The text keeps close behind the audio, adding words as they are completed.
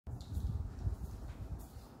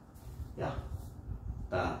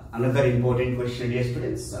Yeah. Another important question, dear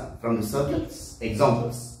students, from the circles.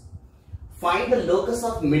 Examples. Find the locus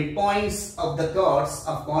of midpoints of the chords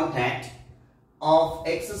of contact of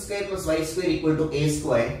x² plus y² equal to a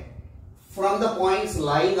square from the points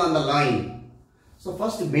lying on the line. So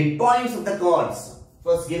first, midpoints of the chords.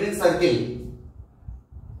 First, given circle.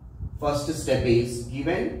 First step is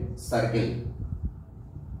given circle.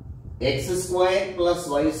 x² plus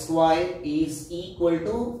y² is equal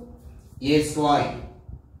to a square.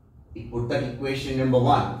 We put that equation number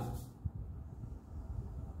 1.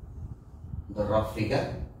 The rough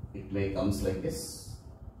figure, it comes like this.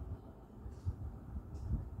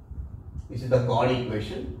 This is the chord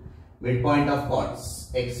equation. Midpoint of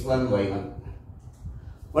chords x1, y1.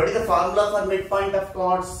 What is the formula for midpoint of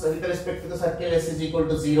chords with respect to the circle? S is equal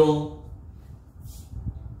to 0.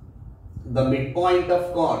 The midpoint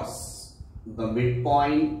of chords, the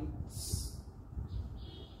midpoints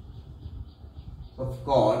of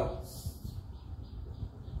chords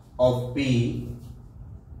of P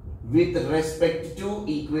with respect to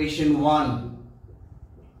equation 1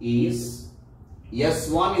 is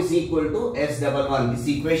S1 is equal to S11. This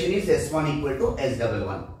equation is S1 equal to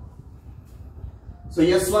S11. So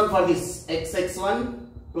S1 for this x(x1)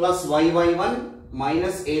 plus y(y1)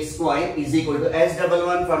 minus a square is equal to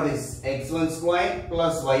S11 for this x1 square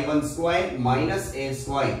plus y1 square minus a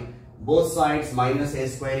square. Both sides minus a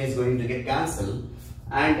square is going to get cancelled,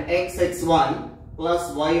 and x(x1)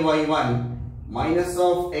 plus y(y1) minus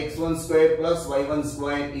of x1 square plus y1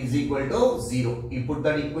 square is equal to 0. You put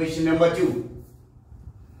that equation number 2.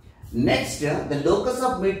 Next, the locus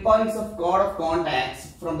of midpoints of chord of contacts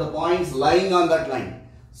from the points lying on that line.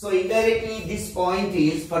 So indirectly this point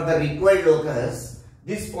is for the required locus.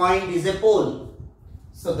 This point is a pole.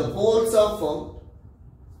 So the poles of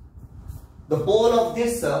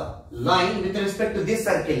this line with respect to this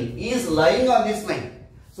circle is lying on this line.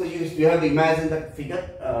 So you have to imagine that figure,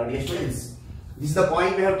 dear students. This is the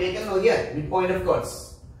point we have taken over here, midpoint of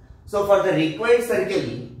chords. So for the required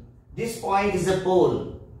circle, this point is a pole.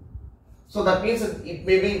 So that means it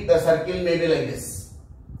may be, the circle may be like this.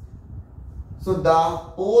 So the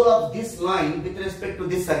pole of this line with respect to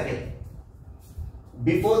this circle.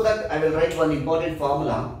 Before that, I will write one important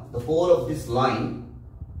formula. The pole of this line,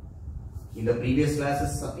 in the previous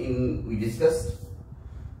classes we discussed,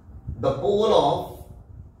 the pole of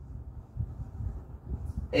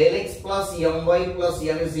lx plus my plus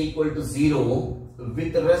n is equal to 0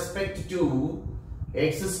 with respect to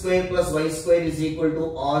x² plus y² is equal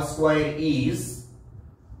to r square is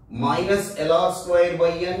minus lr²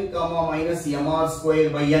 by n comma minus mr²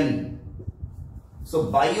 by n. So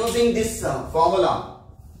by using this formula,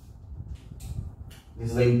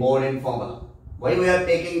 this is the important formula. Why we are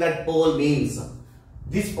taking that pole means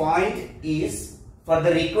this point is for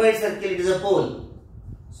the required circle, it is a pole.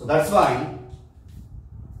 So that's why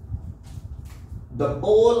the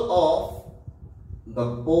pole of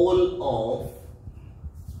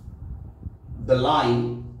the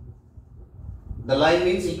line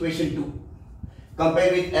means equation 2.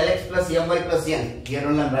 Compare with lx plus my plus n. Here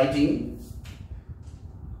only I am writing.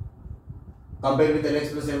 Compare with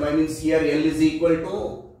lx plus my means here L is equal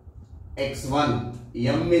to x1,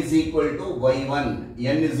 m is equal to y1,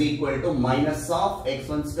 n is equal to minus of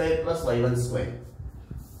x1 square plus y1 square.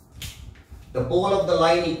 The pole of the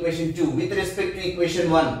line equation 2 with respect to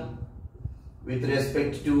equation 1. With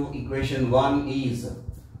respect to equation 1 is,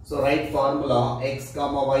 so write formula x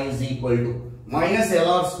comma y is equal to minus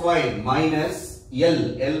lr square minus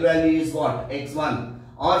L value is what? x1,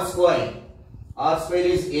 r square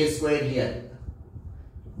is a square here,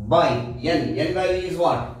 by n value is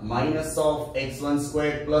what? Minus of x1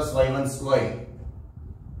 square plus y1 square,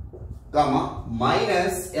 comma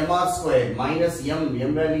minus mr square minus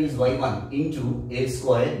m value is y1 into a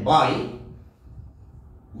square by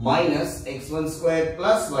minus x1 square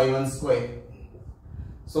plus y1 square.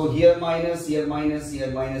 So here minus, here minus,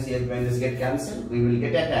 here minus, here minus get cancelled. We will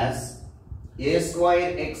get it as a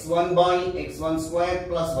square x1 by x1 square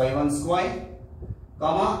plus y1 square,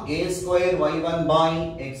 comma a square y1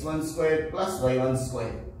 by x1 square plus y1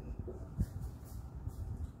 square.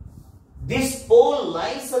 This pole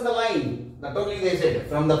lies on the line. Not only they said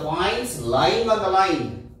from the points lying on the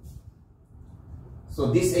line.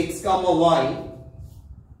 So this x comma y,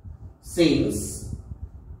 since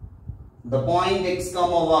the point x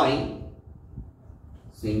comma y,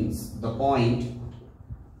 since the point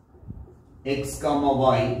x comma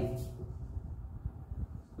y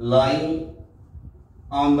lying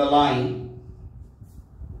on the line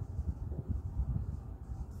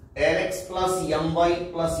lx plus my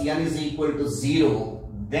plus n is equal to 0,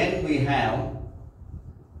 then we have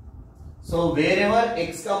So wherever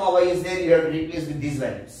x comma y is there, you have to replace with these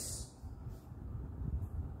values.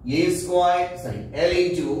 L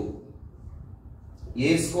into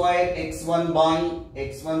a square x1 by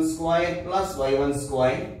x1 square plus y1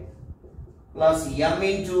 square plus m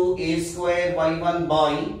into a square y1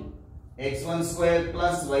 by x1 square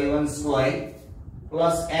plus y1 square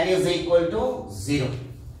plus n is equal to 0.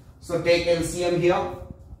 So take LCM here.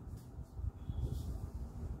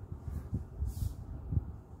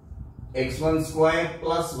 x1 square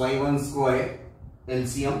plus y1 square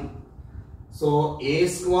LCM. So a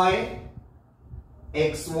square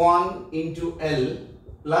x1 into L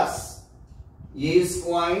plus a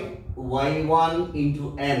square y1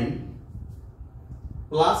 into m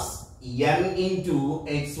plus n into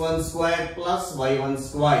x1 square plus y1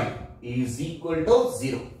 square is equal to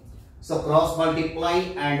 0. So cross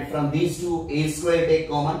multiply, and from these two a square take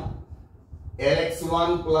common.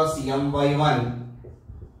 lx1 plus my1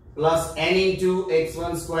 plus n into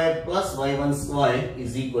x1 square plus y1 square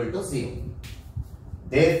is equal to 0.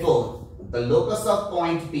 Therefore, the locus of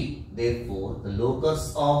point P. Therefore, the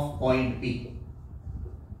locus of point P.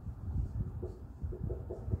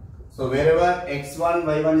 So wherever x1,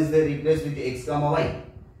 y1 is there, replace with x comma y.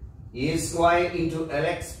 A square into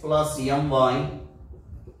lx plus my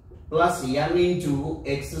plus m into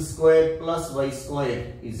x square plus y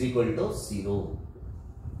square is equal to 0.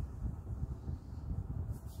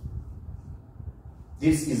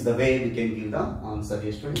 This is the way we can give the answer,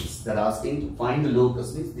 dear students. They are asking to find the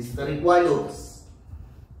locus. Means this is the required locus.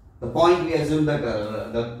 The point we assume that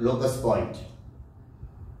the locus point.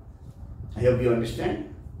 I hope you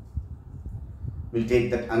understand. We'll take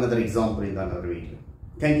that another example in another video.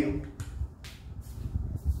 Thank you.